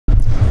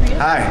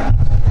Hi.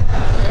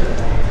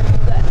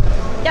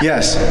 Yep.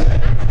 Yes.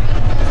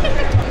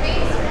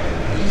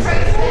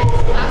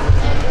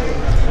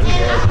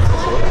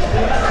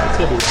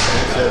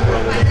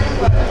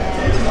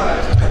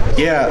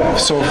 Yeah,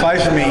 so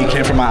Fight For Me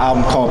came from my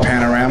album called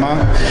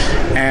Panorama,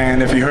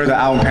 and if you heard the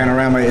album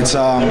Panorama, it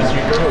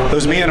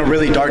was me in a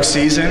really dark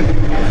season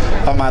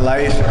of my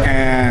life,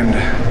 and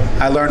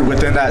I learned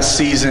within that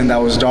season that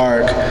was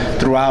dark,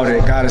 throughout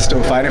it, God is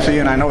still fighting for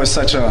you. And I know it's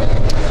such a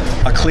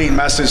clean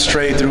message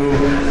straight through,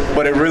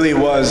 but it really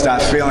was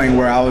that feeling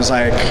where I was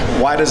like,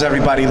 why does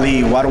everybody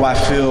leave? Why do I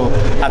feel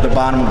at the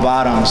bottom of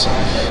bottoms?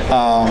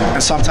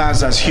 And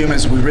sometimes as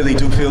humans, we really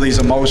do feel these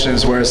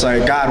emotions where it's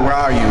like, God, where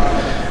are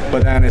you?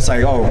 But then it's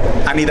like, oh,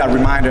 I need that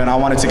reminder, and I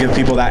wanted to give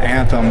people that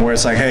anthem where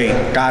it's like,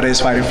 hey, God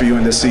is fighting for you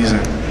in this season.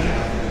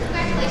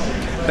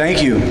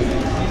 Thank you.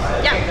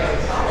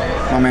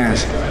 Yeah. My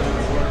man's.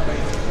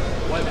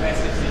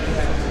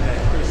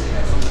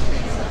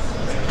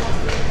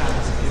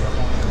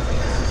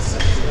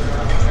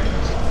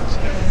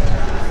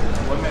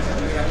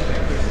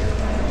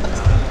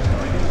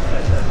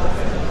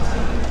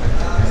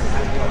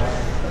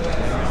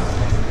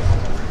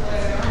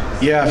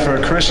 Yeah, for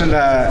a Christian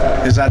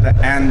that is at the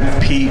end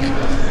peak,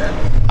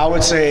 I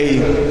would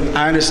say,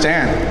 I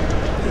understand.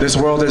 This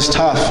world is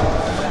tough.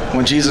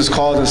 When Jesus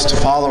called us to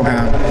follow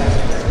him,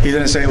 he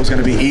didn't say it was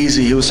going to be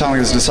easy. He was telling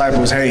his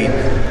disciples, hey,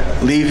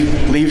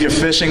 leave your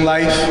fishing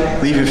life,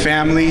 leave your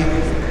family,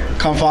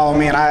 come follow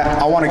me. And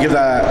I want to give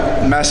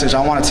that message.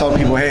 I want to tell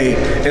people, hey,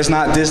 it's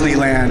not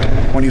Disneyland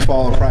when you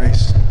follow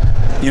Christ.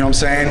 You know what I'm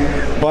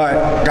saying?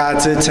 But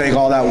God did take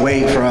all that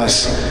weight for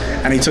us,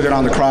 and he took it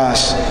on the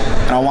cross.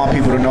 And I want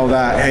people to know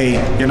that, hey,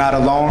 you're not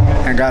alone,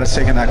 and God has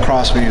taken that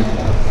cross for you.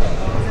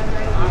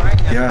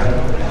 Yeah.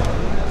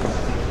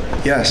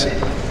 Yes.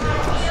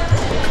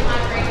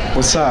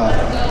 What's up?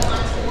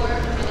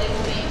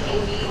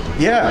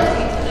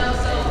 Yeah.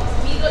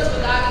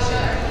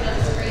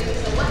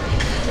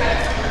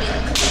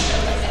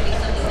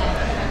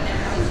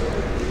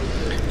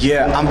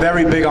 Yeah, I'm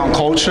very big on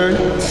culture,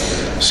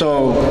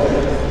 so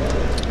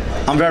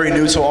I'm very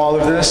new to all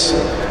of this.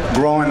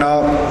 Growing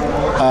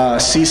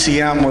up,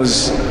 CCM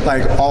was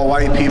like all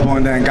white people,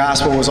 and then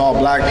gospel was all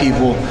black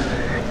people.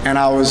 And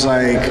I was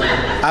like,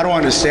 I don't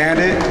understand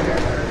it.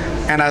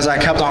 And as I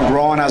kept on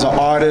growing as an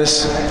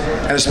artist,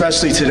 and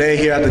especially today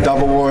here at the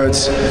Dove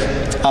Awards,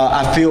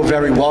 I feel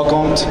very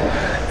welcomed.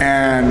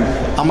 And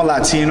I'm a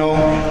Latino,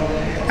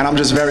 and I'm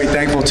just very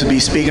thankful to be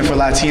speaking for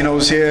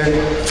Latinos here.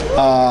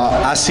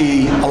 I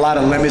see a lot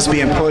of limits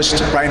being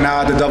pushed right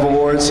now at the Dove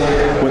Awards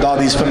with all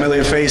these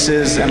familiar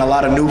faces and a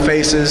lot of new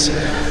faces.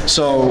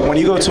 So when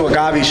you go to a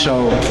GAWVI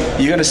show,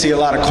 you're gonna see a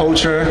lot of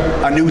culture,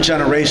 a new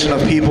generation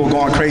of people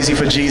going crazy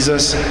for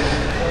Jesus,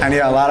 and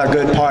yeah, a lot of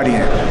good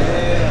partying.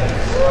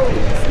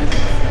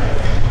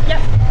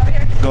 Yep, over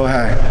here. Go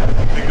ahead.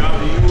 Hey,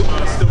 GAWVI, you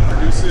still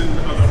producing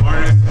other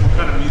artists? What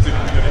kind of music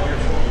are you gonna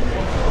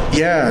hear?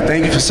 Yeah,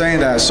 thank you for saying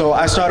that. So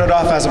I started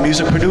off as a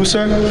music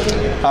producer.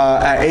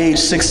 At age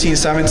 16,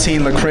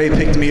 17, Lecrae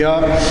picked me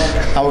up.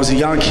 I was a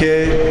young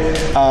kid,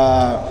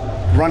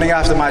 running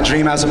after my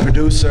dream as a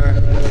producer.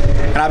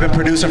 And I've been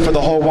producing for the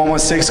whole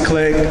 116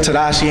 clique,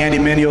 Tadashi, Andy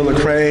Mineo,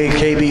 Lecrae,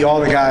 KB, all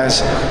the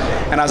guys.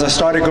 And as I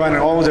started growing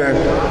older,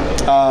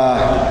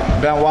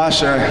 Ben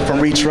Washer from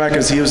Reach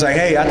Records, he was like,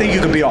 hey, I think you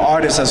could be an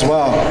artist as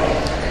well.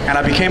 And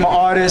I became an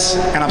artist,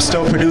 and I'm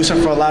still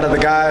producing for a lot of the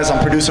guys.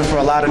 I'm producing for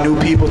a lot of new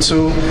people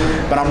too,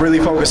 but I'm really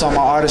focused on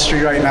my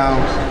artistry right now.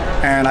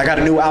 And I got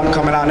a new album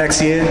coming out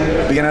next year,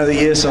 beginning of the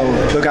year, so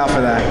look out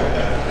for that.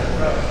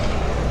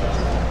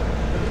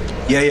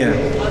 Yeah.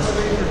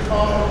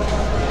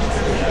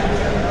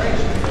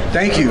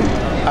 Thank you.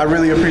 I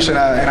really appreciate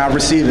that, and I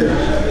received it.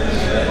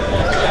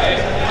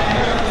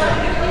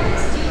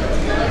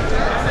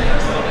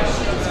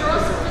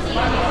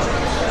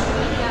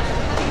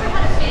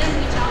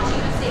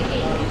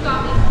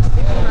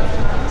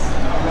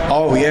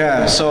 Oh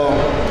yeah, so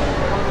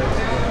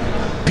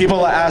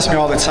people ask me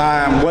all the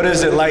time, what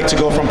is it like to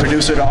go from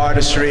producer to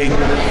artistry?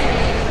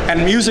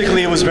 And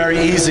musically it was very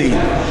easy,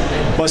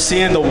 but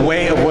seeing the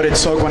weight of what it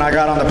took when I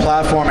got on the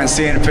platform and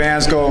seeing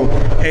fans go,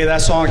 hey,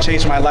 that song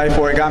changed my life,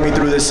 or it got me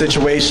through this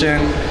situation,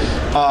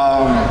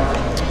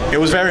 it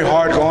was very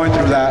hard going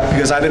through that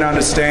because I didn't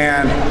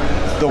understand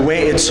the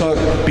way it took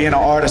being an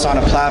artist on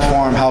a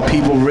platform, how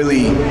people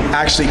really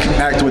actually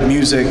connect with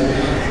music.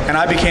 And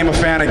I became a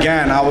fan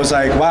again. I was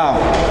like, wow,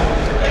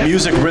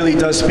 music really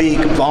does speak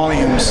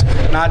volumes,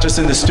 not just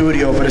in the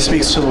studio, but it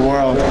speaks to the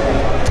world.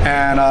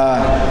 And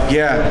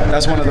yeah,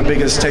 that's one of the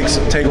biggest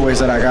takeaways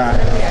that I got.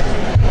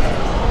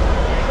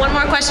 One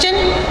more question?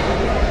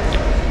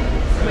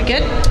 We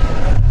good?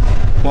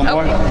 One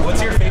more?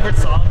 What's your favorite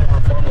song to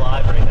perform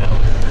live right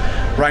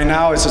now? Right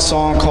now, it's a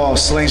song called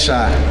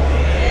Slingshot.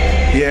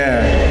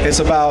 Yeah, it's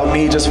about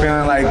me just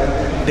feeling like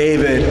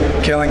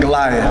David killing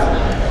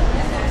Goliath.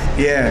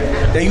 Yeah,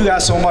 thank you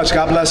guys so much.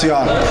 God bless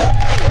y'all.